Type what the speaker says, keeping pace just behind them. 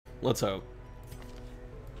Let's hope.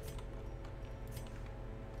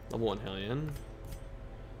 Level 1 Hellion.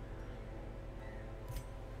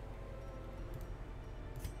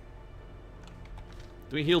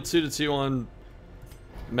 Do we heal 2 to 2 on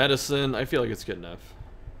medicine? I feel like it's good enough.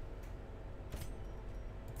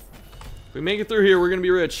 If we make it through here, we're gonna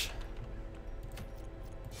be rich.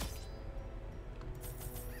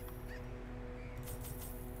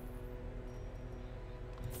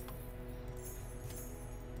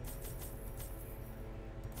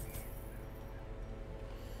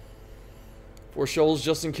 Four shovels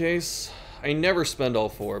just in case. I never spend all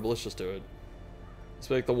 4, but let's just do it. It's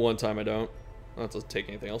like the one time I don't. I don't have to take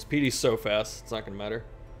anything else. PD's so fast, it's not gonna matter.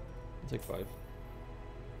 I'll take 5.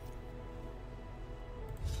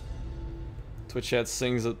 Twitch chat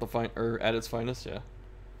sings at the at its finest, yeah.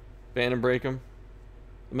 Ban and break them.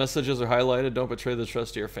 The messages are highlighted. Don't betray the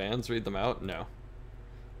trust of your fans. Read them out. No,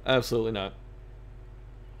 absolutely not.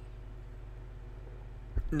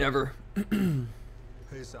 Never.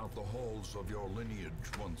 Pace out the halls of your lineage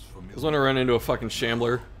once familiar. I was gonna run into a fucking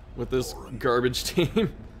shambler with this garbage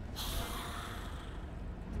team.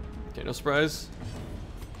 Okay, no surprise.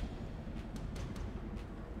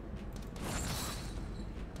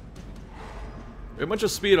 We have a bunch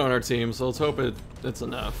of speed on our team, so let's hope it's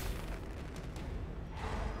enough.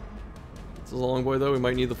 This is a long boy though, we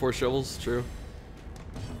might need the 4 shovels, true.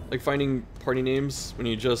 Like finding party names when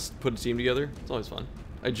you just put a team together, it's always fun.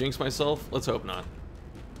 I jinx myself, let's hope not.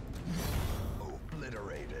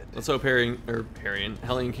 Let's hope Hellion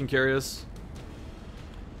can carry us.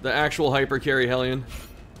 The actual hyper carry Hellion.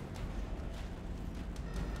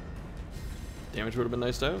 Damage would have been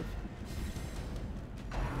nice to have.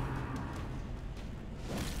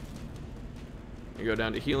 You go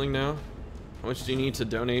down to healing now. How much do you need to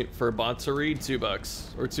donate for a bot to read?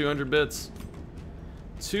 $2 or 200 bits.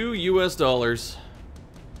 $2 US.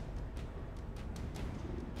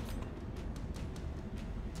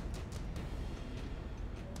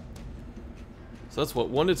 So that's what,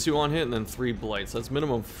 1 to 2 on hit and then 3 blights. That's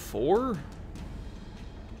minimum 4?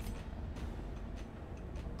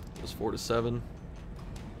 Just 4 to 7.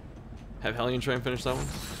 Have Hellion try and finish that one?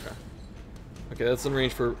 Okay. Okay, that's in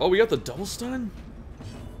range for... Oh, we got the double stun?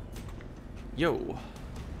 Yo. Does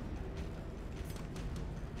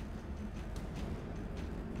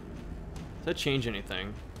that change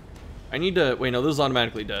anything? I need to... Wait, no, this is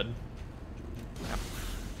automatically dead. Yeah.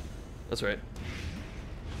 That's right.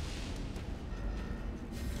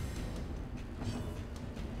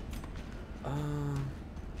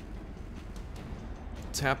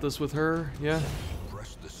 Tap this with her, yeah.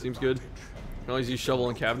 Seems good. Can always use shovel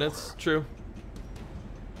and cabinets, true.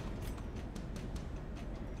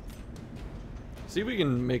 See if we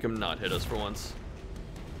can make him not hit us for once.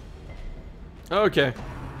 Okay.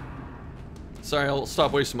 Sorry, I'll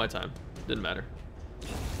stop wasting my time. Didn't matter.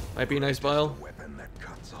 Might be a nice bile.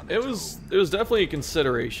 It was definitely a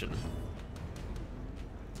consideration.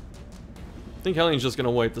 I think Hellion's just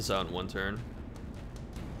gonna wipe this out in one turn.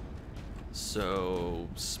 So,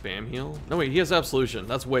 spam heal? No wait, he has absolution.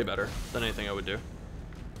 That's way better than anything I would do.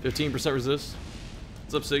 15% resist.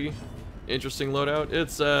 What's up, Siggy? Interesting loadout.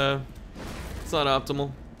 It's not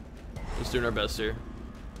optimal. Just doing our best here.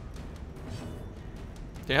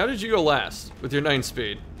 Okay, how did you go last with your 9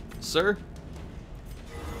 speed? Sir?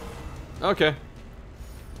 Okay.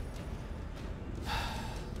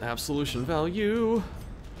 Absolution value.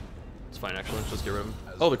 It's fine, actually. Let's just get rid of him.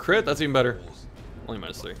 Oh, the crit? That's even better. Only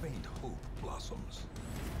 -3.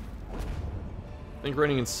 I think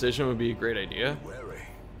running Incision would be a great idea.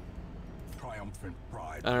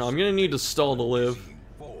 I don't know, I'm gonna need to stall to live.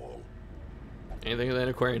 Anything with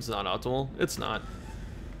Antiquarian's not optimal? It's not.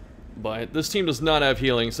 But this team does not have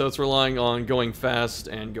healing, so it's relying on going fast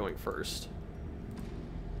and going first.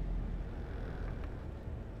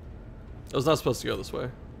 I was not supposed to go this way.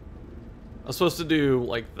 I was supposed to do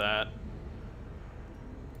like that.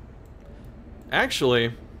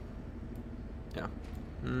 Actually, yeah.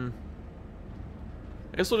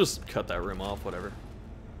 I guess we'll just cut that room off, whatever.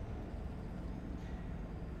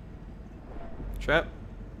 Trap?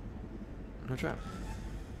 No trap.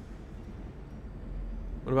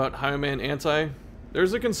 What about Highwayman anti?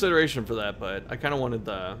 There's a consideration for that, but I kind of wanted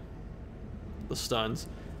the stuns.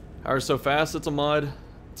 Power's so fast, it's a mod.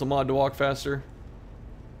 It's a mod to walk faster.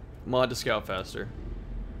 Mod to scout faster.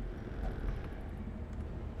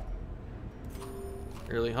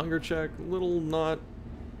 Early hunger check, little not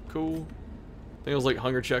cool. I think it was like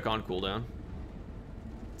hunger check on cooldown.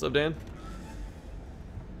 What's up, Dan?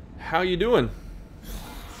 How you doing?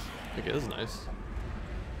 Okay, this is nice.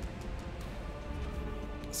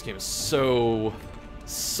 This game is so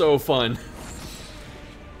fun.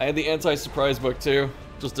 I had the anti-surprise book too.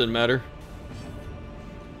 Just didn't matter.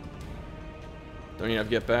 Don't even have to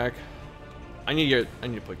get back. I need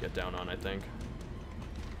to put get down on, I think.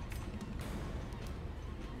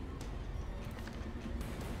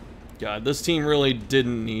 God, this team really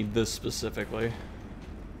didn't need this specifically.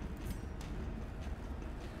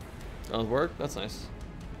 Does work? That's nice.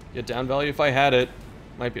 Get down value if I had it.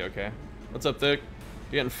 Might be okay. What's up, Thick?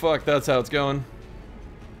 You're getting fucked, that's how it's going.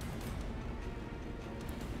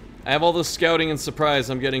 I have all this scouting and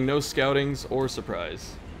surprise. I'm getting no scoutings or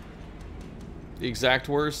surprise. The exact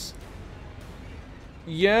worst.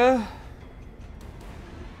 Yeah.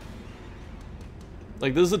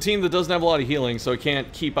 Like, this is a team that doesn't have a lot of healing, so it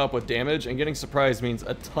can't keep up with damage, and getting surprise means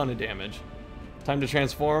a ton of damage. Time to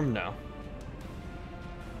transform? No.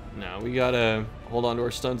 No, we gotta hold on to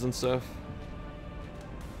our stuns and stuff.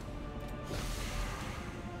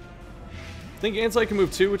 I think Ansai can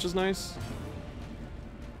move too, which is nice.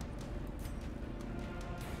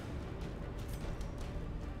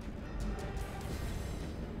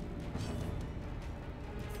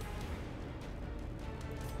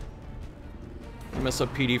 Mess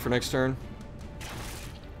up PD for next turn.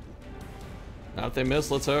 Now if they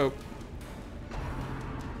miss, let's hope.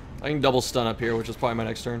 I can double stun up here, which is probably my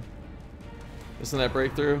next turn. Isn't that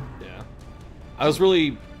breakthrough? Yeah. I was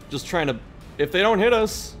really just trying to... If they don't hit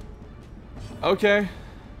us... Okay.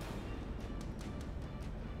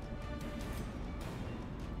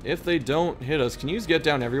 If they don't hit us, can you use get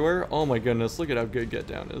down everywhere? Oh my goodness, look at how good get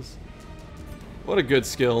down is. What a good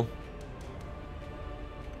skill.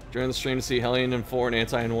 During the stream to see Hellion in 4 and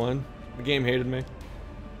Anti in 1. The game hated me.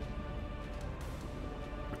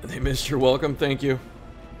 They missed your welcome, thank you.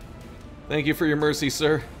 Thank you for your mercy,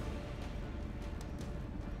 sir.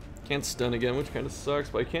 Can't stun again, which kind of sucks,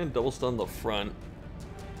 but I can double stun the front.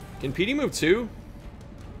 Can PD move 2?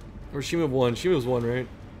 Or she move 1? She moves 1, right?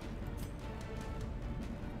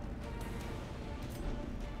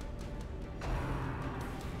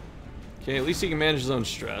 Okay, at least he can manage his own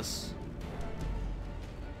stress.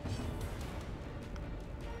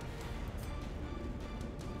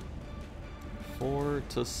 Four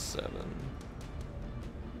to 7.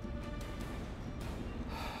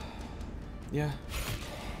 Yeah.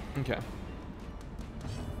 Okay.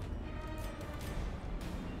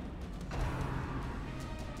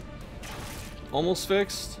 Almost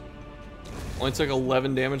fixed. Only took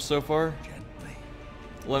 11 damage so far.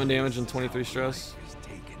 11 damage and 23 stress.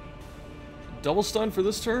 Double stun for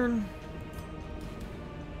this turn.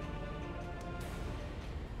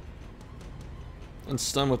 And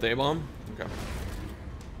stun with A-bomb. Okay.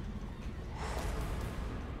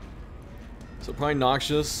 So probably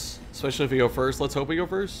Noxious, especially if we go first. Let's hope we go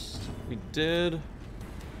first. We did.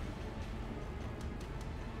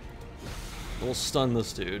 We'll stun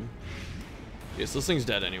this dude. Yes, this thing's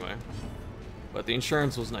dead anyway. But the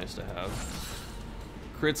insurance was nice to have.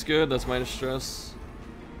 Crit's good, that's minus stress.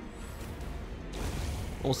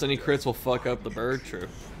 Almost any crits will fuck up the bird, true.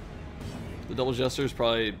 The double jester is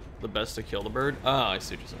probably the best to kill the bird. Ah, I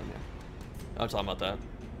see what you're saying, yeah. I'm talking about that.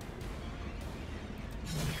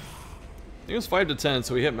 I think it was 5 to 10,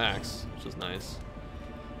 so we hit max, which is nice.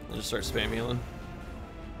 I'll just start spam healing.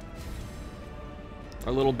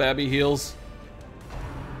 Our little babby heals.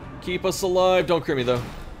 Keep us alive. Don't crit me, though.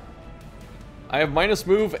 I have minus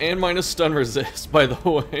move and minus stun resist, by the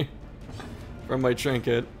way, from my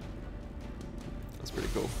trinket. That's pretty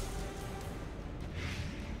cool.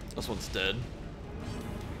 This one's dead.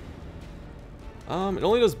 It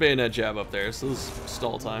only does bayonet jab up there, so this is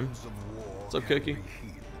stall time. What's up, Cookie?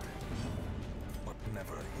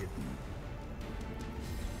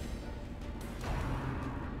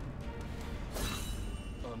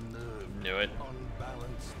 Knew it.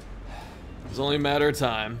 It's only a matter of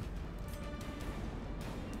time.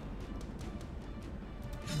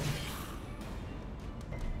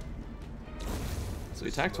 So he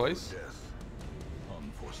attacked twice.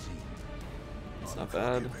 It's not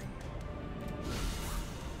bad.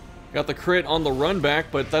 Got the crit on the run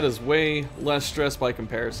back, but that is way less stress by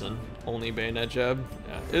comparison. Only bayonet jab.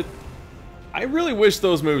 Yeah, I really wish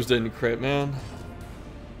those moves didn't crit, man.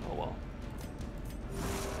 Oh well.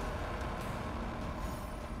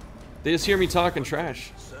 They just hear me talking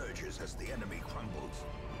trash.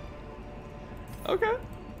 Okay.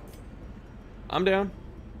 I'm down.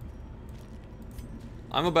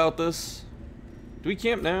 I'm about this. Do we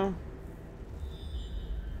camp now?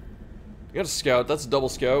 We got a scout. That's a double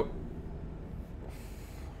scout.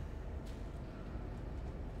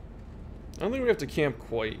 I don't think we have to camp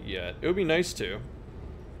quite yet. It would be nice to.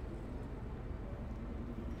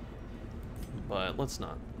 But let's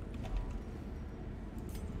not.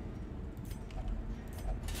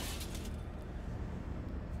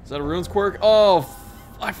 Is that a runes quirk? Oh,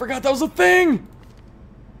 I forgot that was a thing!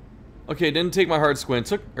 Okay, didn't take my hard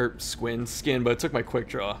squint. Skin, but it took my quick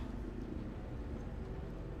draw.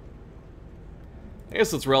 I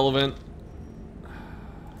guess it's relevant.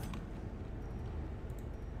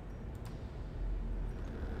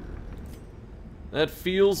 That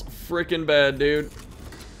feels frickin' bad, dude.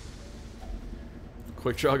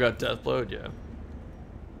 Quick draw got deathblowed, yeah.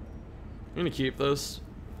 I'm gonna keep this.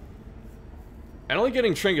 I don't like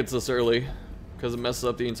getting trinkets this early, because it messes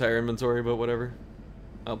up the entire inventory, but whatever.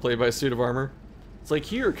 Outplayed by a suit of armor. It's like,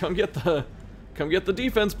 here, come get the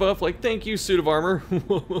defense buff. Like, thank you, suit of armor.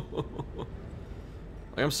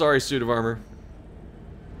 I'm sorry, suit of armor.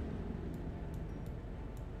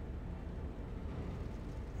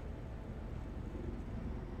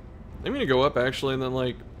 I'm gonna go up actually, and then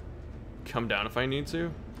like come down if I need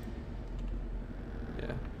to.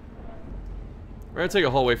 Yeah, we're gonna take a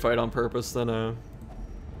hallway fight on purpose than a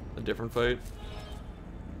different fight.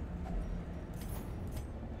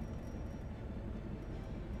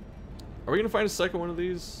 Are we gonna find a second one of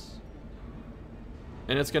these?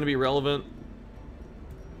 And it's gonna be relevant.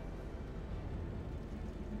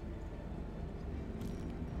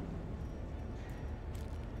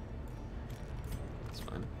 That's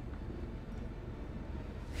fine.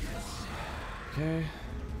 Okay.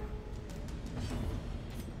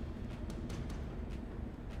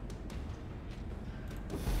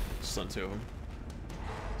 Stun two of them.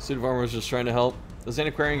 Suit of armor is just trying to help. Does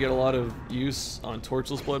Antiquarian get a lot of use on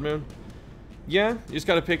torchless bloodmoon? Yeah, you just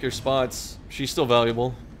gotta pick your spots. She's still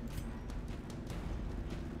valuable.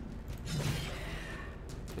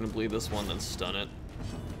 I'm gonna bleed this one, then stun it.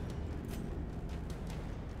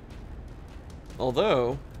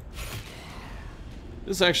 Although,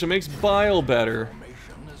 this actually makes Bile better.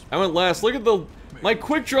 I went last. Look at the... My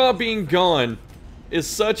quick draw being gone is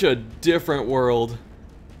such a different world.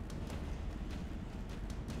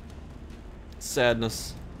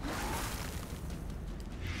 Sadness.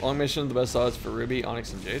 Long mission, the best odds for Ruby,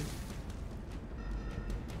 Onyx, and Jade.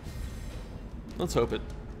 Let's hope it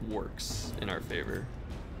works in our favor.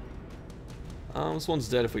 This one's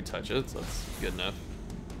dead if we touch it, so that's good enough.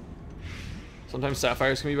 Sometimes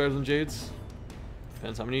Sapphires can be better than Jades.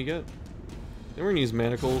 Depends how many you get. Then we're gonna use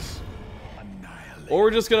Manacles. Or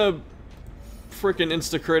we're just gonna frickin'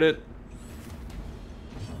 insta-crit it.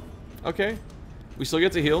 Okay. We still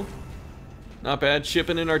get to heal. Not bad.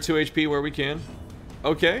 Chipping in our 2 HP where we can.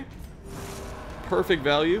 Okay. Perfect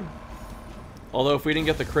value. Although if we didn't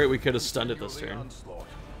get the crit, we could have stunned it this turn.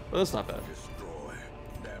 But that's not bad.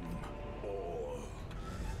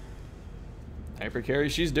 Hyper carry,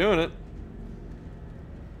 she's doing it.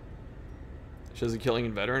 She has a killing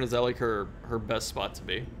in veteran. Is that like her best spot to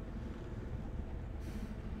be?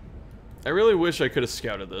 I really wish I could have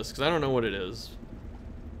scouted this, because I don't know what it is.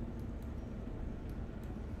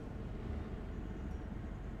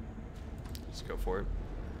 Let's go for it.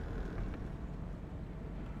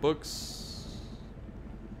 Books.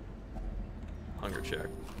 Hunger check.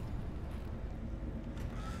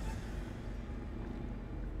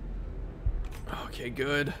 Okay,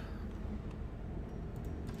 good.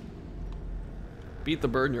 Beat the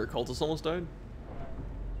bird and your cultist almost died?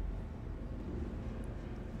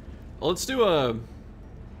 Well, let's do a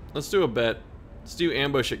bet. Let's do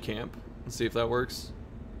ambush at camp and see if that works.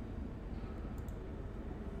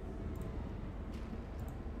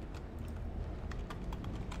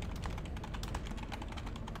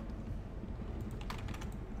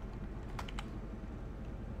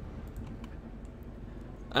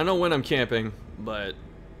 I don't know when I'm camping, but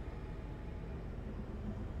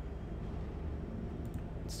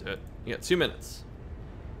let's do it. You got 2 minutes.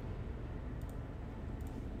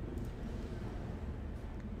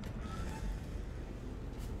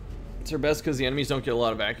 It's her best because the enemies don't get a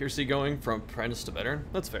lot of accuracy going from apprentice to veteran.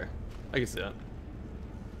 That's fair. I can see that.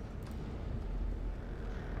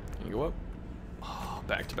 Can you go up? Oh,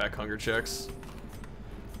 back-to-back hunger checks.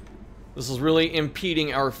 This is really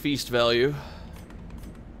impeding our feast value.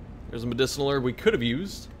 There's a medicinal herb we could have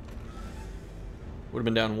used. Would have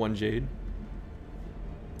been down 1 jade.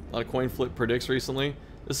 A lot of coin flip predicts recently.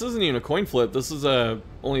 This isn't even a coin flip. This is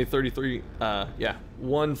only a 33, yeah,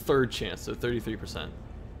 1/3 chance, so 33%. I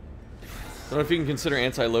don't know if you can consider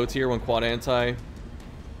anti-low tier when quad anti.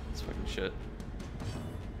 It's fucking shit.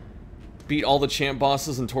 Beat all the champ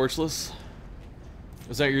bosses in torchless.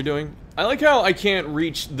 Is that what you're doing? I like how I can't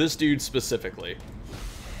reach this dude specifically.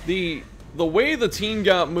 The way the team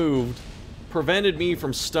got moved prevented me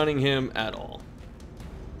from stunning him at all.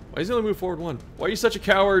 Why is he only move forward 1? Why are you such a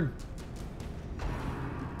coward?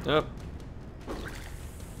 Yep.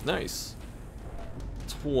 Nice.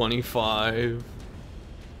 25.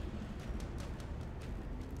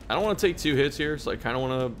 I don't want to take 2 hits here, so I kind of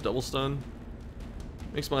want to double stun.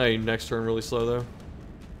 Makes my next turn really slow, though.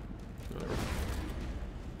 Whatever.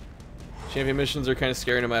 Champion missions are kind of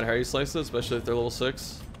scary no matter how you slice it, especially if they're level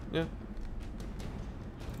 6. Yeah.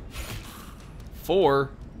 4.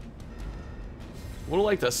 Would have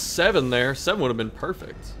liked a 7 there. 7 would have been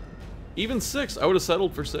perfect. Even 6. I would have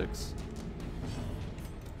settled for 6.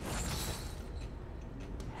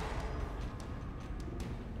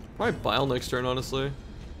 Probably Bile next turn, honestly.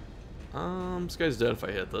 This guy's dead if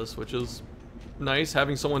I hit this, which is nice.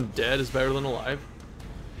 Having someone dead is better than alive.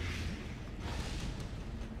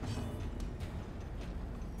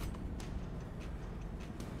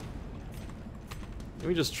 Let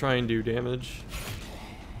me just try and do damage.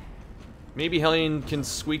 Maybe Hellion can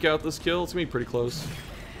squeak out this kill. It's gonna be pretty close.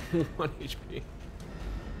 1 HP.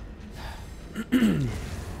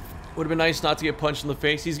 Would have been nice not to get punched in the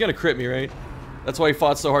face. He's gonna crit me, right? That's why he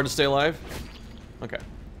fought so hard to stay alive? Okay.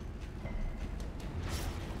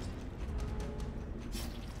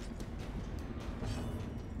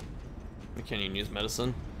 I can't even use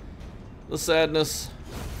medicine. The sadness.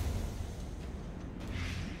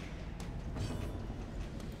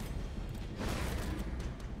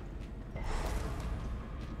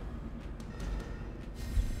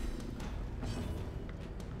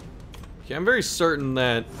 Okay, I'm very certain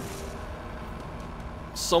that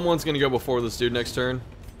someone's gonna go before this dude next turn.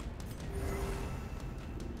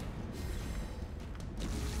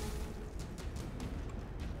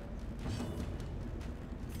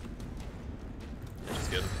 That's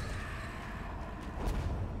good.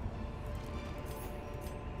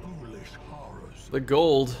 Foolish horrors. The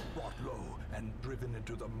gold. Brought low and driven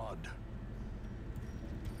into the mud.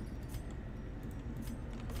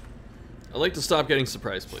 I'd like to stop getting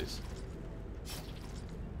surprised, please.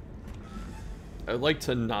 I'd like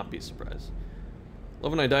to not be surprised.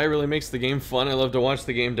 Love When I Die really makes the game fun. I love to watch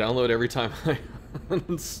the game download every time I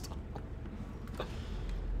uninstall.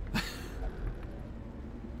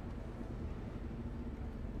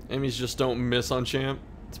 Enemies just don't miss on champ.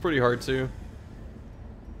 It's pretty hard to.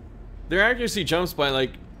 Their accuracy jumps by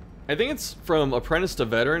like, I think it's from apprentice to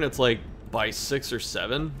veteran, it's like by 6 or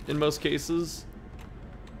 7 in most cases.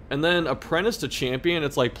 And then apprentice to champion,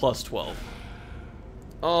 it's like plus 12.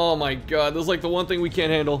 Oh my god, this is like the one thing we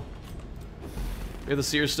can't handle. We have the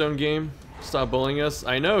Searstone game. Stop bullying us.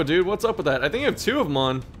 I know, dude. What's up with that? I think I have 2 of them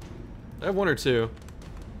on. I have 1 or 2.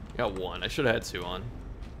 I got 1. I should have had 2 on.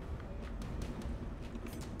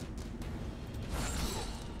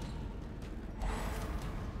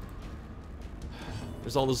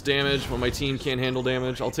 There's all this damage when my team can't handle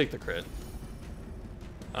damage. I'll take the crit.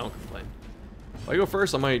 I don't complain. If I go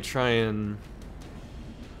first, I might try and...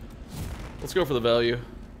 Let's go for the value.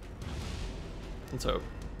 Let's hope.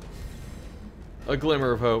 A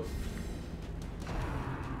glimmer of hope.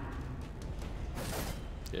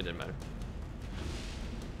 Yeah, it didn't matter.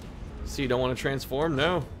 See, you don't want to transform?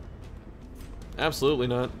 No. Absolutely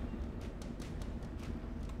not.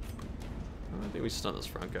 I think we stun this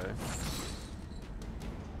front guy.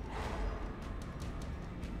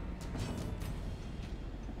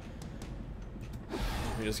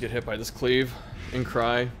 We just get hit by this cleave and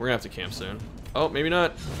cry. We're gonna have to camp soon. Oh, maybe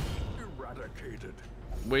not. Eradicated.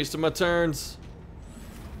 Wasted my turns.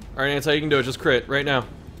 Alright, Anti, you can do it. Just crit right now.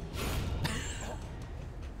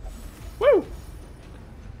 Woo!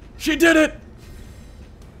 She did it!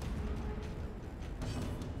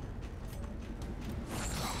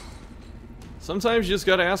 Sometimes you just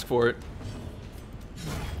gotta ask for it.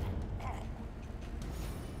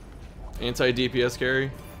 Anti-DPS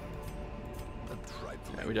carry.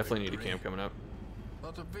 Yeah, we definitely need a camp coming up.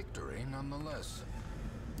 But a victory nonetheless.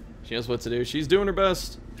 She knows what to do. She's doing her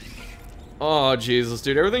best. Oh, Jesus,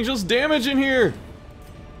 dude. Everything's just damage in here.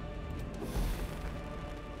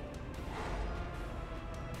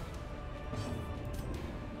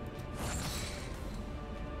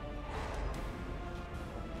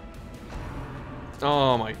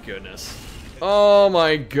 Oh, my goodness. Oh,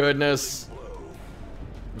 my goodness.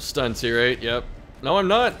 I'm stunned too, right? Yep. No, I'm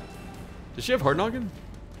not. Does she have hard noggin?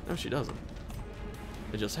 No, she doesn't.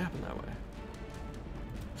 It just happened that way.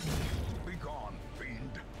 Be gone,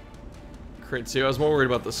 fiend. Crit too. I was more worried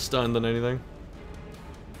about the stun than anything.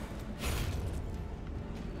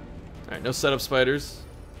 Alright, no setup spiders.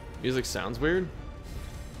 Music sounds weird.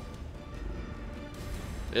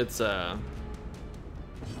 It's,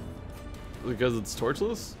 because it's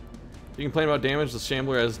torchless? You complain about damage, the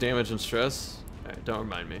Shambler has damage and stress. Alright, don't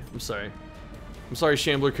remind me. I'm sorry. I'm sorry,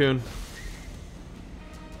 Shambler-kun.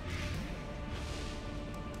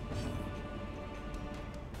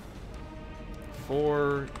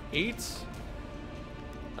 For 8?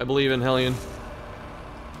 I believe in Hellion.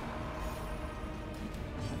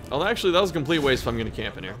 Oh, actually, that was a complete waste if I'm gonna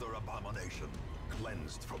camp in here. Another abomination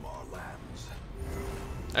cleansed from our lands.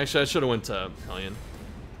 Actually, I should have went to Hellion.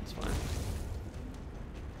 It's fine.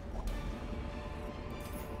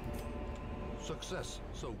 Success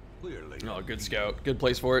so clearly. Oh, good scout. Good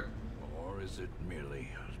place for it. Or is it merely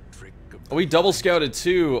a trick of Oh, we double scouted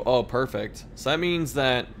too. Oh, perfect. So that means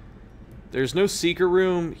that there's no secret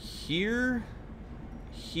room here,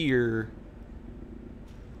 here,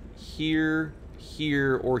 here,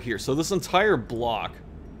 here, or here. So this entire block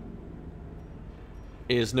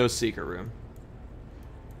is no secret room.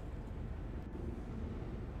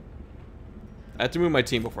 I have to move my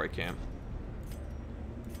team before I camp.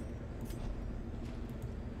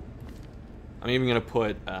 I'm even gonna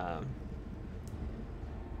put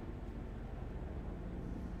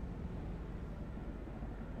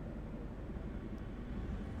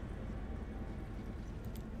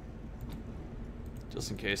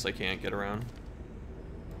just in case I can't get around.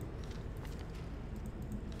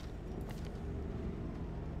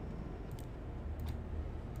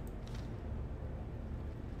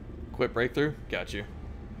 Quit breakthrough? Got you.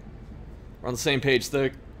 We're on the same page,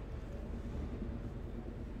 Thick.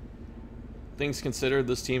 Things considered,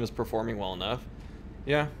 this team is performing well enough.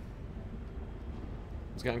 Yeah.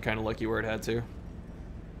 It's gotten kind of lucky where it had to.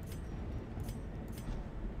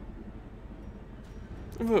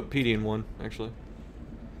 I'm gonna put PD in 1, actually.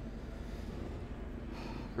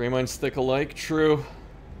 Gray mine's thick alike. True.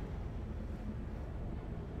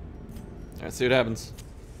 Alright, see what happens.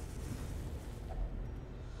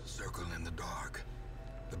 circle in the dark.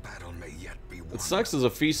 The battle may yet be won. It sucks as a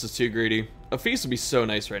feast is too greedy. A feast would be so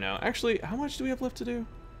nice right now. Actually, how much do we have left to do?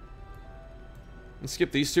 Let's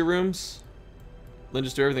skip these 2 rooms. Then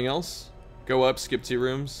just do everything else. Go up, skip 2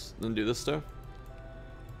 rooms, then do this stuff.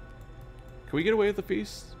 Can we get away with the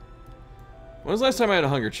feast? When was the last time I had a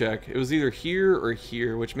hunger check? It was either here or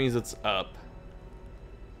here, which means it's up.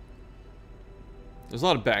 There's a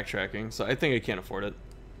lot of backtracking, so I think I can't afford it.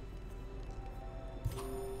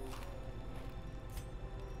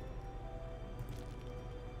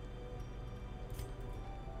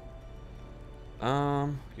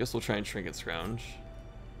 I guess we'll try and shrink its scrounge.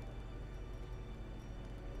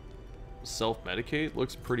 Self-medicate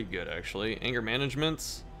looks pretty good, actually. Anger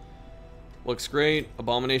management looks great.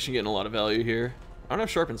 Abomination getting a lot of value here. I don't have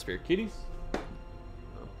sharpened spear. Kitties? Oh.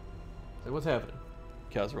 Like, what's happening?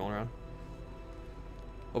 Cows rolling around.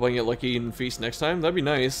 Hope I can get lucky and feast next time. That'd be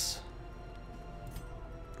nice.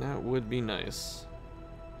 That would be nice.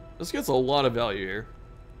 This gets a lot of value here.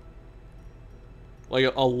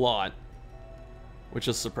 Like, a lot. Which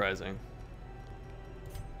is surprising.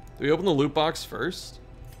 Do we open the loot box first?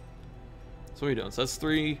 That's what we're doing. So that's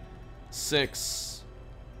 3, 6,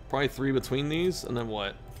 probably 3 between these, and then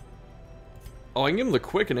what? Oh, I can give him the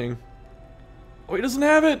quickening. Oh, he doesn't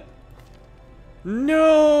have it!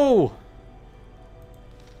 No!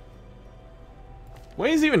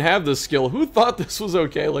 Why does he even have this skill? Who thought this was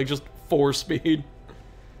okay? Like, just 4 speed.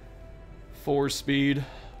 4 speed.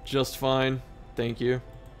 Just fine. Thank you.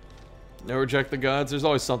 No reject the gods. There's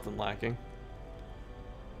always something lacking.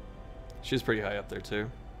 She's pretty high up there,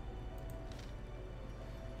 too.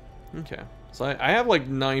 Okay. So I have, like,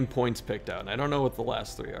 9 points picked out, and I don't know what the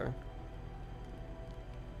last 3 are.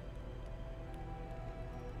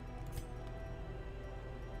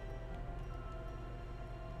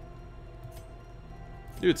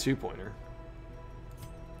 Do a 2-pointer.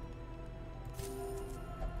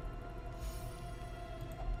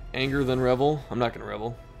 Anger, then Revel. I'm not gonna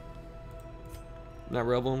Revel. Not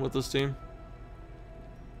reveling with this team.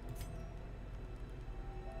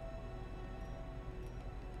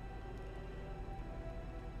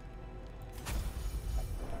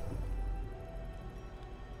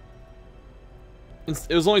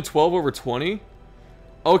 It was only 12 over 20?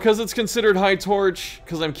 Oh, because it's considered high torch,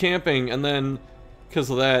 because I'm camping, and then because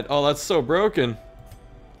of that. Oh, that's so broken.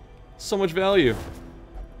 So much value.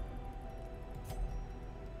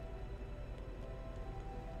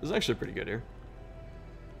 This is actually pretty good here.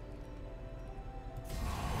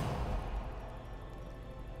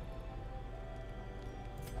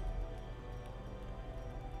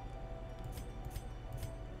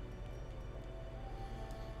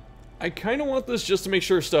 I kind of want this just to make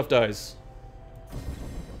sure stuff dies.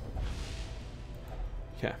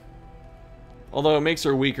 Okay. Although it makes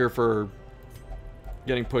her weaker for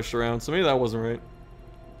getting pushed around, so maybe that wasn't right.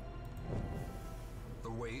 The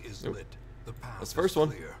way is lit. The path That's the first is one.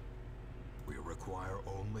 clear. We require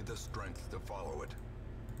only the strength to follow it.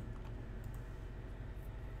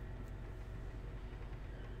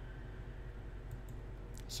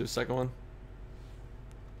 Let's do the second one.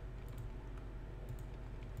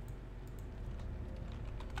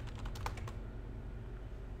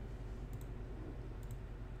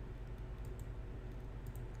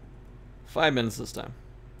 5 minutes this time.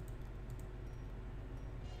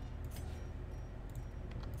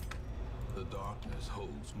 The darkness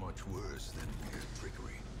holds much worse than mere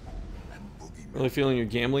trickery and boogeymen. Really feeling your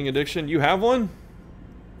gambling addiction? You have one?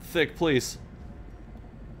 Thick, please.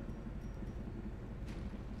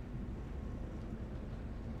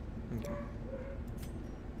 Okay.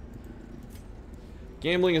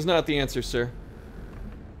 Gambling is not the answer, sir.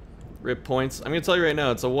 Rip points. I'm gonna tell you right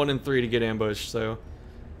now, it's a 1 in 3 to get ambushed, so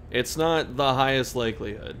it's not the highest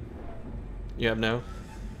likelihood. You have no?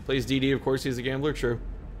 Plays DD, of course he's a gambler, true.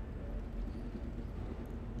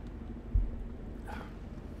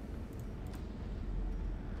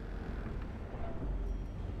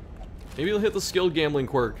 Maybe he'll hit the skilled gambling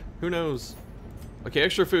quirk. Who knows? Okay,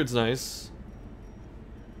 extra food's nice.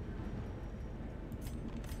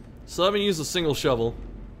 Still haven't used a single shovel.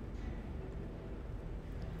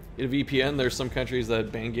 Get a VPN. There's some countries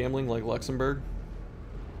that ban gambling, like Luxembourg.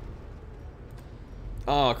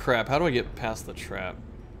 Oh crap, how do I get past the trap?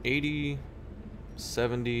 80,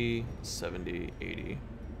 70, 70, 80.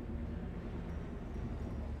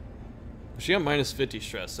 She got minus 50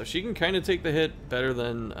 stress, so she can kind of take the hit better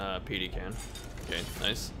than PD can. Okay,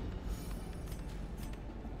 nice.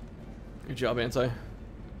 Good job, Anti.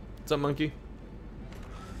 What's up, monkey?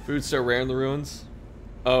 Food's so rare in the ruins.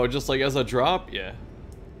 Oh, just like as a drop? Yeah.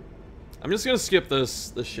 I'm just gonna skip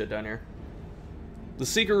this shit down here. The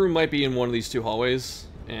secret room might be in one of these 2 hallways,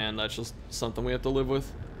 and that's just something we have to live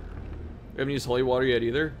with. We haven't used holy water yet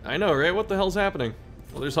either. I know, right? What the hell's happening?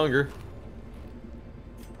 Well, there's hunger.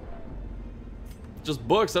 Just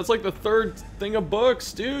books. That's like the 3rd thing of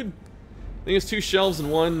books, dude. I think it's 2 shelves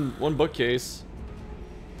and one bookcase.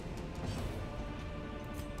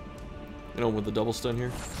 You know, with the double stun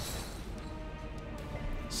here.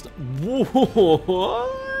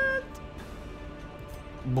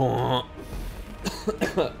 What?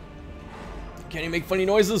 Can't he make funny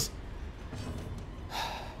noises?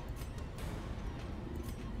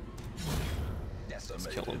 Let's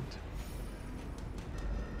kill him.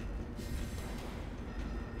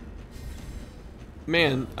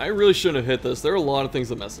 Man, I really shouldn't have hit this. There are a lot of things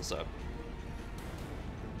that mess this up.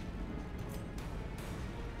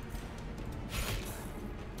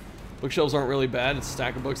 Bookshelves aren't really bad. It's a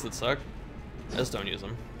stack of books that suck. I just don't use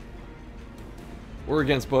them. We're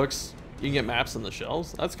against books. You can get maps on the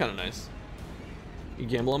shelves. That's kind of nice. You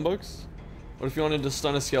gamble on books? What if you wanted to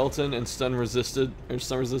stun a skeleton and stun resisted, or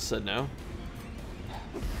stun resist said no?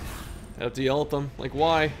 I have to yell at them. Like,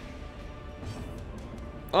 why?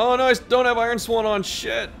 Oh no, I don't have Iron Swan on.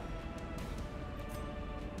 Shit.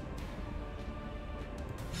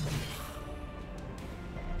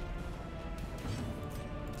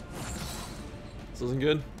 This isn't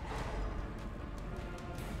good.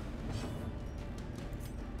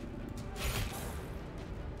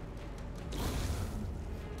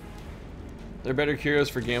 They're better curios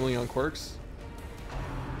for gambling on quirks.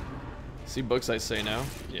 See books, I say now.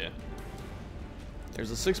 Yeah.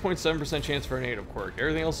 There's a 6.7% chance for a negative quirk.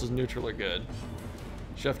 Everything else is neutral or good.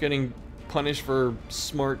 Chef getting punished for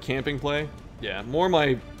smart camping play. Yeah, more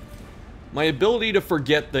my ability to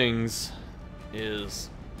forget things is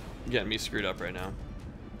getting me screwed up right now.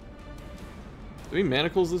 Do we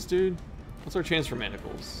manacles this dude? What's our chance for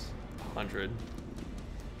manacles? 100.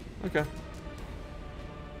 Okay.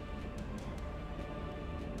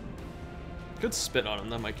 Could spit on him,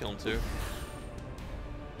 that might kill him too.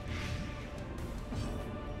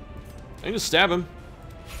 I can just stab him.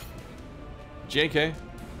 JK.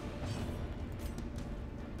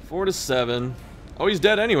 4 to 7. Oh, he's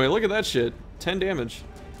dead anyway. Look at that shit. 10 damage.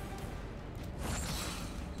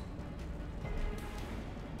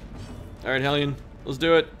 Alright, Hellion. Let's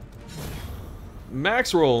do it.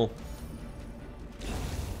 Max roll.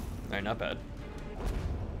 Alright, not bad.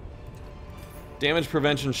 Damage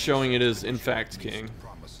prevention showing it is, in fact, king.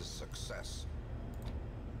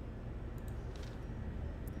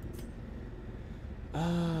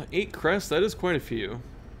 8 crests, that is quite a few.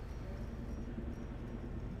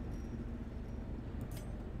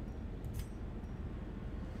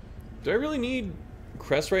 Do I really need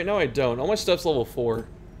crests right now? I don't. All my stuff's level 4.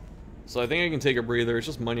 So I think I can take a breather. It's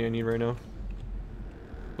just money I need right now.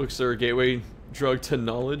 Books are a gateway drug to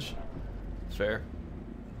knowledge. Fair.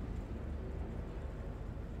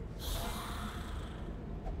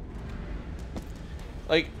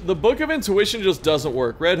 Like, the Book of Intuition just doesn't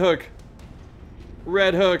work. Red Hook.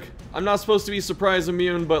 Red Hook. I'm not supposed to be surprise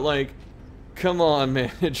immune, but like, come on,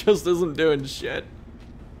 man. It just isn't doing shit.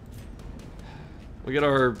 We get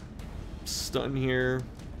our stun here.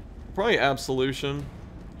 Probably Absolution.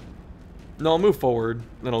 No, I'll move forward,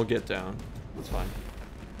 then I'll get down. That's fine.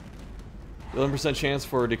 11% chance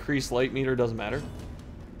for a decreased light meter, doesn't matter.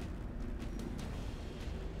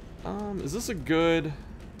 Is this a good...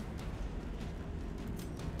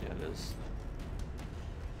 Yeah, it is.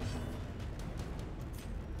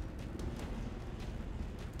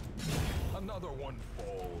 Another one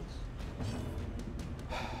falls.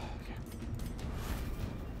 Okay.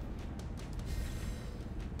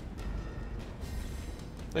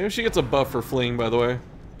 Maybe she gets a buff for fleeing, by the way.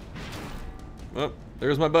 Oh,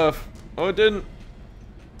 there's my buff. Oh, it didn't.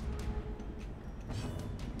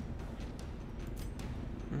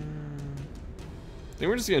 I think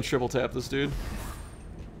we're just gonna triple tap this dude.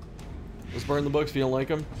 Let's burn the books if you don't like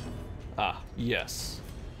them. Ah, yes.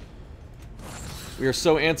 We are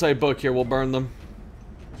so anti-book here, we'll burn them.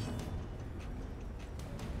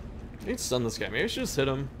 I need to stun this guy. Maybe I should just hit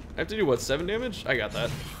him. I have to do, what, 7 damage? I got that.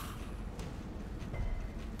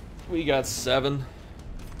 We got 7.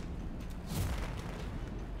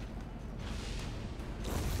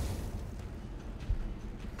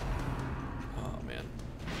 Oh, man.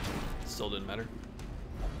 Still didn't matter.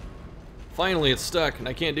 Finally, it's stuck, and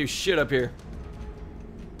I can't do shit up here.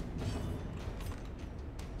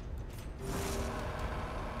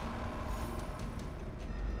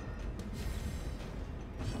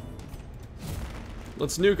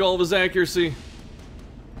 Let's nuke all of his accuracy.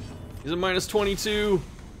 He's at minus 22.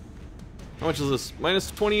 How much is this? Minus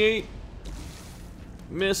 28?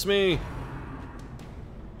 Miss me.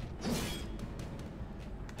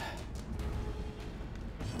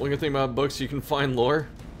 One good thing about books, you can find lore.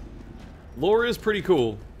 Lore is pretty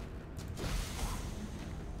cool.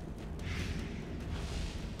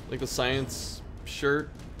 Like the science shirt,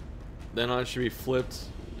 then on it should be flipped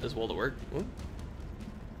as well to work. What?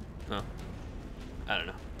 No. I don't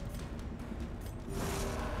know.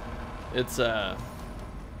 It's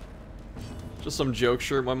just some joke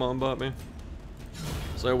shirt my mom bought me.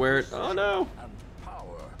 So I wear it. Oh no!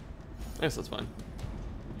 I guess that's fine.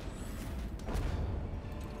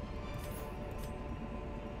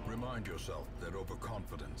 Remind yourself that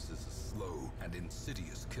overconfidence is a slow and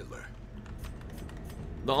insidious killer.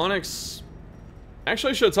 The Onyx...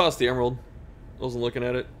 Actually, I should have tossed the Emerald. I wasn't looking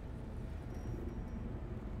at it.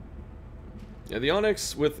 Yeah, the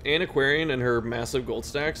Onyx with Antiquarian and her massive gold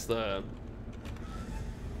stacks, the...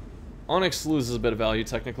 Onyx loses a bit of value,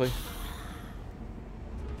 technically.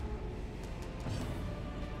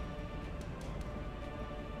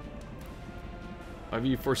 Have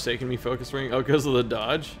you forsaken me, focus ring? Oh, because of the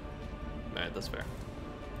dodge? Alright, that's fair.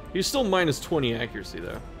 He's still minus 20 accuracy,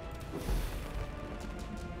 though.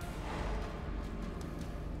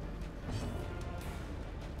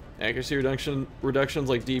 Accuracy reductions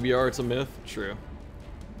like DBR, it's a myth. True.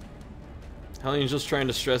 Hellian's just trying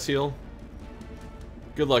to stress heal.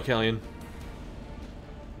 Good luck, Hellion.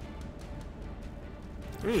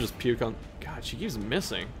 I'm gonna just puke on... God, she keeps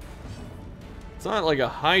missing. It's not like a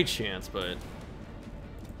high chance, but...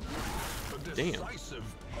 Damn.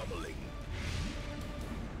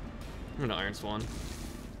 I'm gonna Iron Swan.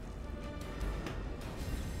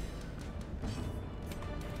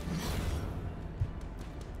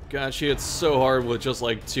 God, she hits so hard with just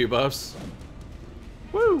like 2 buffs.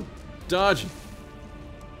 Woo! Dodge.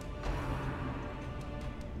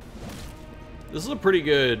 This is a pretty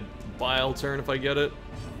good bile turn if I get it.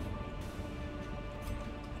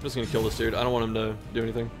 I'm just gonna kill this dude. I don't want him to do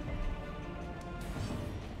anything.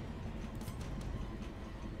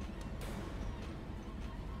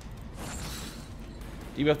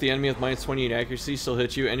 Debuff the enemy with minus 28 accuracy, still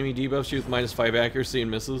hits you. Enemy debuffs you with minus 5 accuracy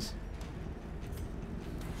and misses.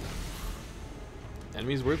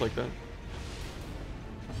 Enemy's weird like that.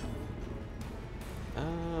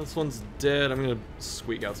 This one's dead. I'm gonna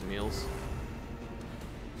squeak out some heals.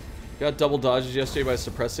 Got double dodges yesterday by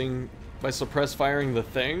suppress firing the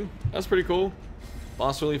thing. That's pretty cool.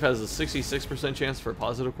 Boss relief has a 66% chance for a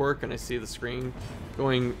positive quirk, and I see the screen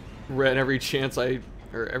going red every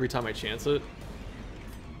time I chance it.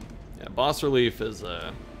 Yeah, boss relief is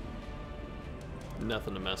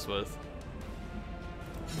nothing to mess with.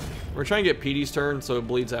 We're trying to get PD's turn so it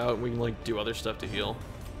bleeds out and we can like do other stuff to heal.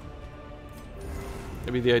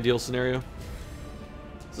 That'd be the ideal scenario.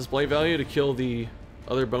 Is this blight value to kill the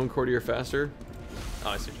other bone courtier faster? Oh,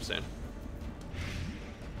 I see what you're saying.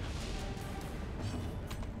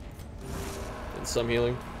 And some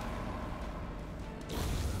healing.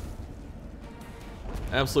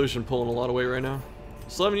 Absolution pulling a lot of weight right now.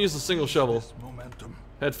 Still haven't used a single shovel.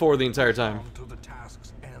 Head forward the entire time.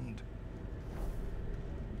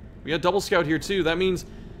 We got double scout here too. That means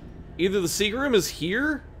either the secret room is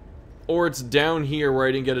here or it's down here where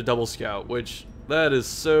I didn't get a double scout, which that is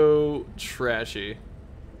so trashy.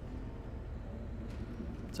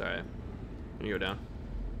 It's alright. Gonna go down.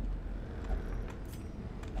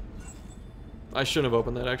 I shouldn't have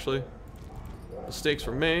opened that, actually. Mistakes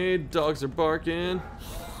were made. Dogs are barking.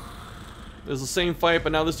 It was the same fight,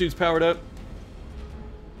 but now this dude's powered up.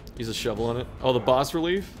 He's a shovel on it. Oh, the boss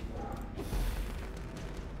relief?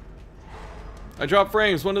 I dropped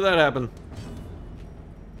frames. When did that happen?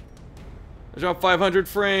 I dropped 500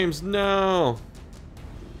 frames. No.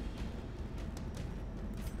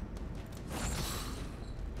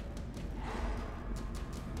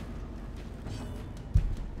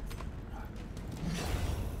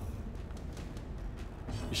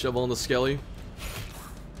 You shovel on the skelly.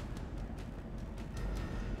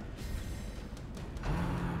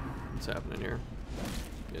 What's happening here?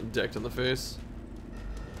 Getting decked in the face.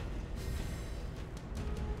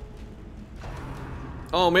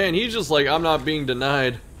 Oh man, he's just like, I'm not being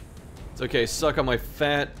denied. It's okay, suck on my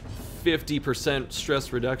fat 50%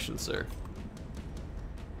 stress reduction, sir.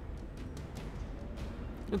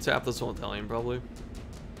 I'm gonna tap this one with Hellion, probably.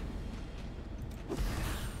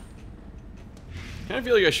 Kind of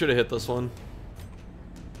feel like I should have hit this one.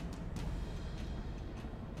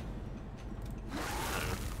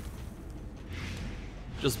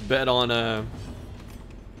 Just bet on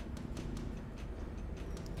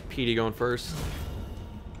PD going first.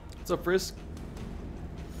 What's up, Frisk?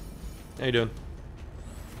 How you doing?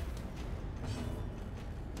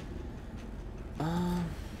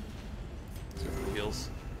 Heals.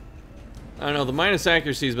 I don't know, the minus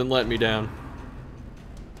accuracy's been letting me down.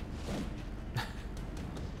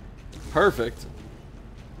 Perfect.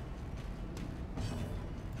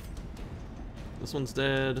 This one's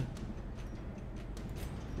dead.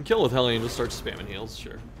 Kill with Hellion, just start spamming heals,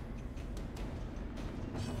 sure.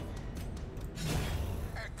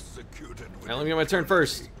 Alright, let me get my turn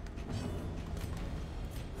first.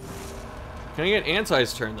 Can I get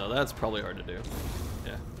Anti's turn though? That's probably hard to do.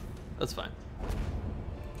 Yeah, that's fine.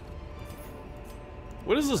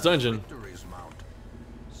 What is this dungeon?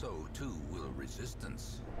 So too will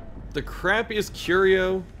resistance. The crappiest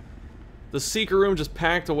curio. The secret room just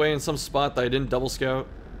packed away in some spot that I didn't double scout.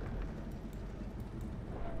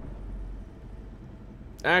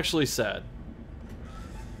 Actually sad.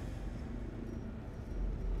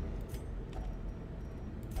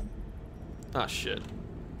 Ah, shit.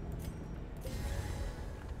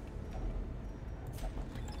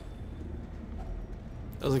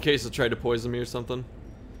 That was in case it tried to poison me or something.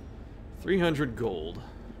 300 gold.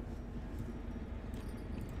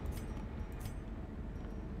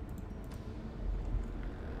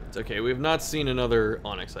 It's okay, we have not seen another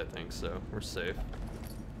Onyx, I think, so we're safe.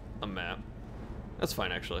 A map. That's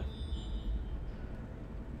fine, actually.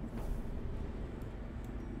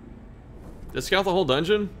 Did it scout the whole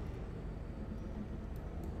dungeon?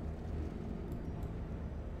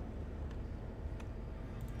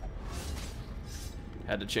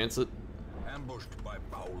 Had to chance it. Ambushed by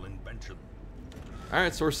foul invention.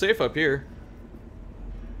 Alright, so we're safe up here.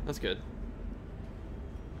 That's good.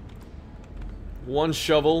 One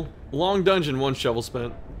shovel. Long dungeon, one shovel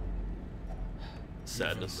spent.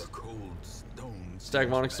 Sadness. Stack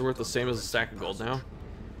of Onyx is worth the same as a stack of gold now.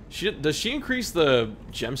 Does she increase the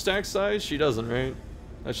gem stack size? She doesn't, right?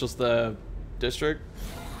 That's just the district.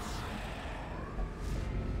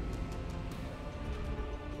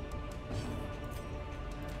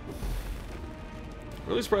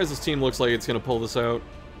 Really surprised this team looks like it's gonna pull this out.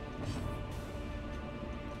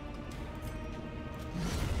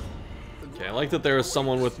 Okay, I like that there was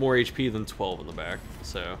someone with more HP than 12 in the back,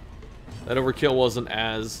 so that overkill wasn't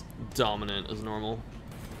as dominant as normal.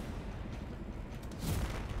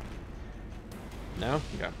 No?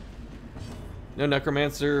 Okay. No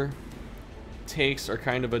Necromancer takes are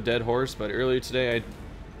kind of a dead horse, but earlier today I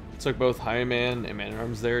took both High Man and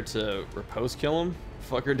Man-at-Arms there to riposte kill him.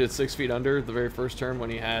 Fucker did 6 feet under the very first turn when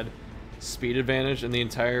he had speed advantage in the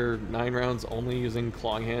entire 9 rounds only using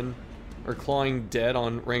Clawing Hand or Clawing Dead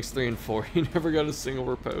on ranks 3 and 4. He never got a single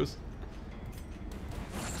riposte.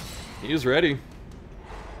 He was ready.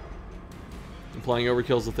 Implying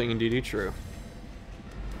overkill's the thing indeed true.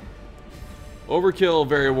 Overkill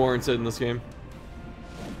very warranted in this game.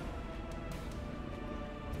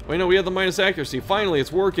 Wait, no, we have the minus accuracy. Finally,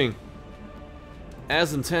 it's working.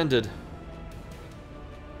 As intended.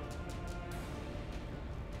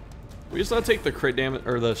 We just not take the crit damage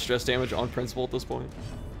or the stress damage on principle at this point.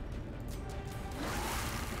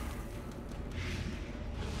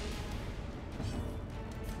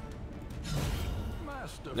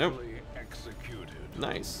 Nope. Executed.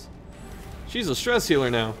 Nice. She's a stress healer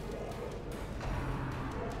now.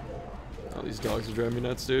 Oh, these dogs are driving me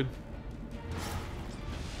nuts, dude.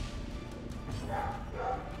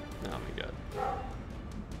 Oh my god.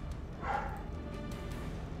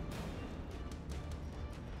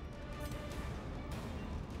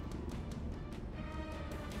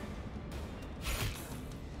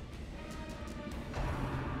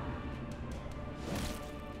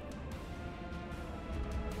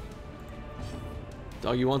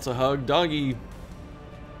 Doggy wants a hug. Doggy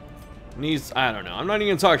needs... I don't know. I'm not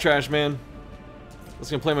even gonna talk trash, man. I'm just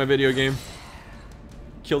gonna play my video game.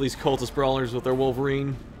 Kill these cultist brawlers with their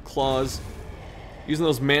Wolverine claws. Using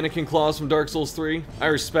those mannequin claws from Dark Souls 3. I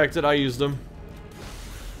respect it. I used them.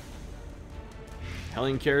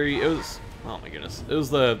 Hellion carry. It was... Oh my goodness. It was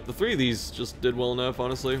the three of these just did well enough,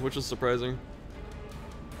 honestly, which is surprising.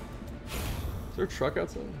 Is there a truck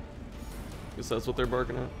outside? Guess that's what they're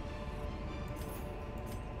barking at.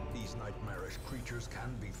 These nightmarish creatures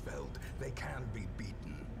can be felled. They can be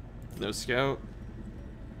beaten. No scout.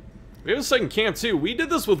 We have a second camp too. We did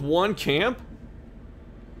this with one camp.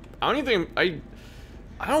 I don't even think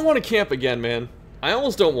I don't want to camp again, man. I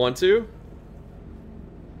almost don't want to.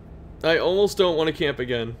 I almost don't want to camp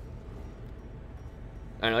again.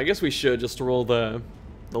 I guess we should just to roll the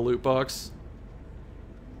loot box.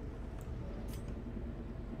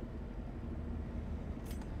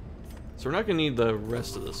 So we're not gonna need the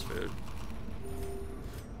rest of this food.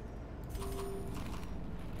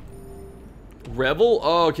 Revel?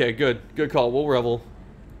 Oh, okay, good. Good call. We'll revel.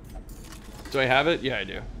 Do I have it? Yeah, I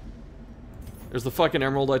do. There's the fucking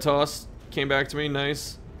emerald I tossed. Came back to me.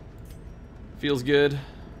 Nice. Feels good.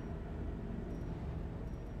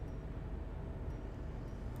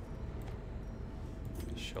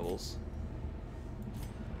 Shovels.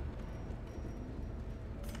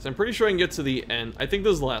 So I'm pretty sure I can get to the end. I think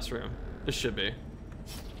this is the last room. This should be.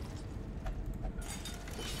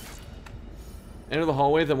 Enter the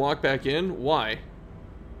hallway, then walk back in. Why?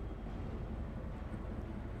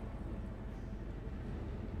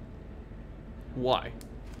 Why?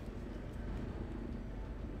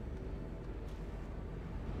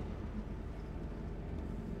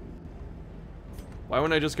 Why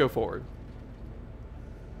wouldn't I just go forward?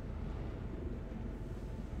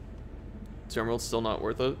 Is Emerald's still not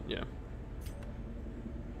worth it? Yeah.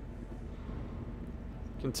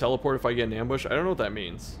 Can teleport if I get an ambush? I don't know what that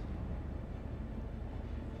means.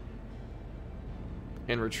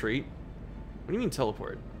 And retreat? What do you mean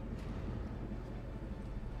teleport?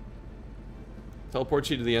 Teleport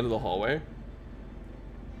you to the end of the hallway?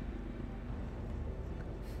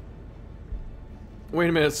 Wait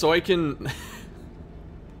a minute, so I can...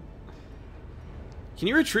 Can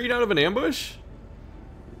you retreat out of an ambush?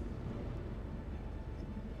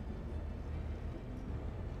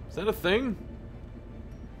 Is that a thing?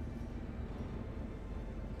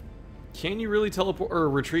 Can you really teleport or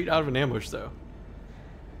retreat out of an ambush though?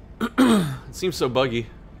 It seems so buggy.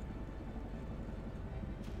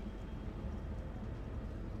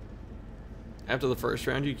 After the first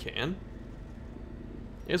round you can?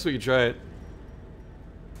 Yes, we could try it.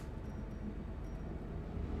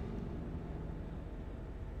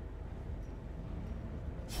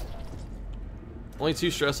 Only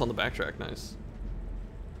 2 stress on the backtrack, nice.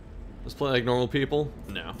 Just play like normal people?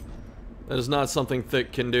 No. That is not something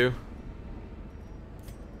Thick can do.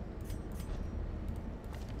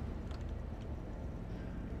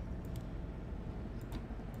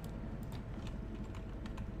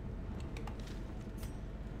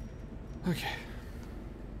 Okay.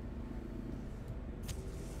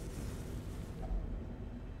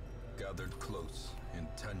 Gathered close in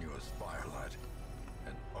tenuous firelight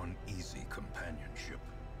and uneasy companionship.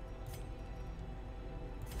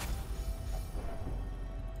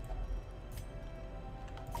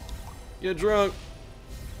 Get drunk.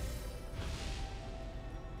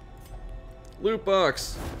 Loot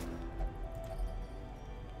box.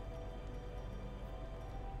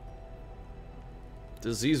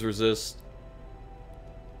 Disease resist.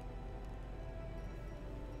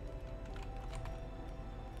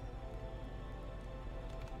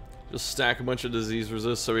 Just stack a bunch of disease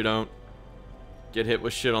resist so we don't get hit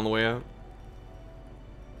with shit on the way out.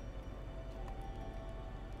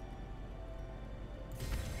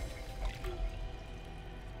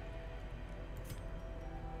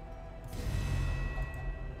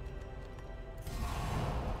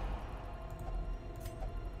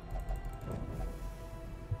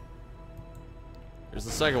 Here's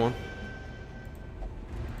the second one.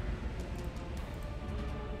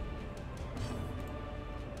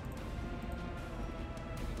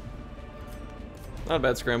 Not a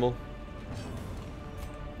bad scramble.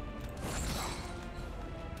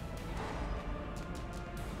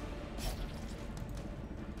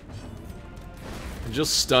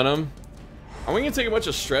 Just stun him. Are we gonna take a bunch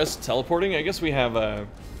of stress teleporting? I guess we have I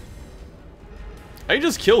can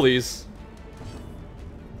just kill these.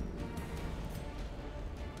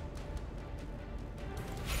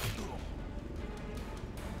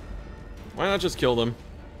 Why not just kill them?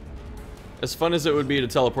 As fun as it would be to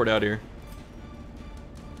teleport out here.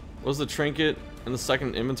 What was the trinket in the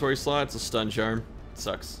second inventory slot? It's a stun charm.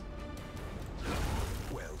 sucks.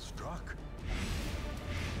 Well struck.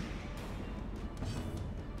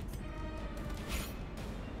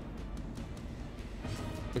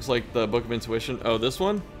 Looks like the Book of Intuition. Oh, this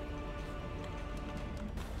one?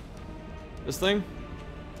 This thing?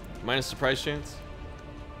 Minus surprise chance?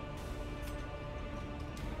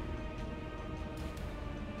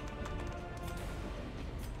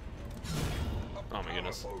 Oh my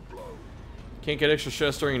goodness. Can't get extra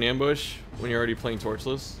stress during an ambush when you're already playing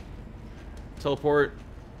torchless. Teleport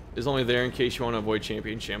is only there in case you want to avoid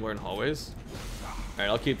champion shambler in hallways. Alright,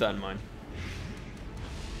 I'll keep that in mind.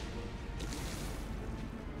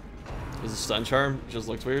 Is a stun charm? Just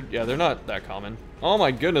looks weird. Yeah, they're not that common. Oh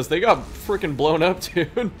my goodness, they got freaking blown up,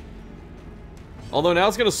 dude. Although now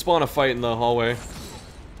it's gonna spawn a fight in the hallway.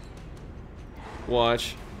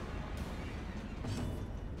 Watch.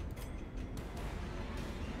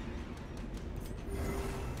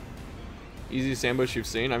 Easiest ambush you've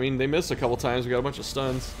seen. I mean, they missed a couple times. We got a bunch of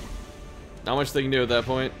stuns. Not much they can do at that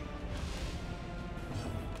point.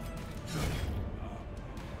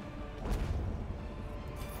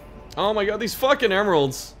 Oh my god, these fucking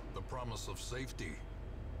emeralds. The promise of safety.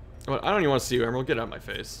 What? I don't even want to see you, Emerald. Get out of my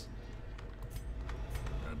face.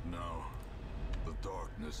 And now, the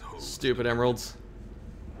darkness holds Stupid emeralds.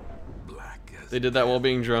 black as They did that while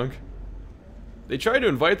being drunk. They tried to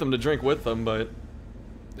invite them to drink with them, but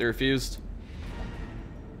they refused.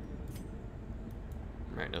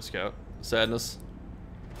 Alright, no scout. Sadness.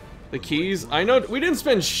 The keys. I know we didn't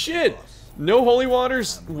spend shit. No holy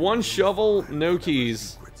waters, one shovel, no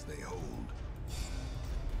keys. secrets they hold.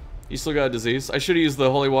 You still got a disease. I should have used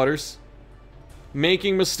the holy waters.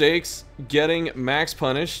 Making mistakes, getting max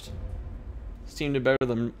punished. This team did better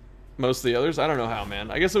than most of the others. I don't know how,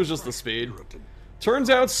 man. I guess it was just the speed.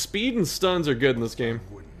 Turns out speed and stuns are good in this game.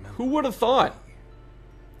 Who would have thought?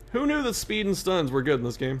 Who knew that speed and stuns were good in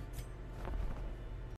this game?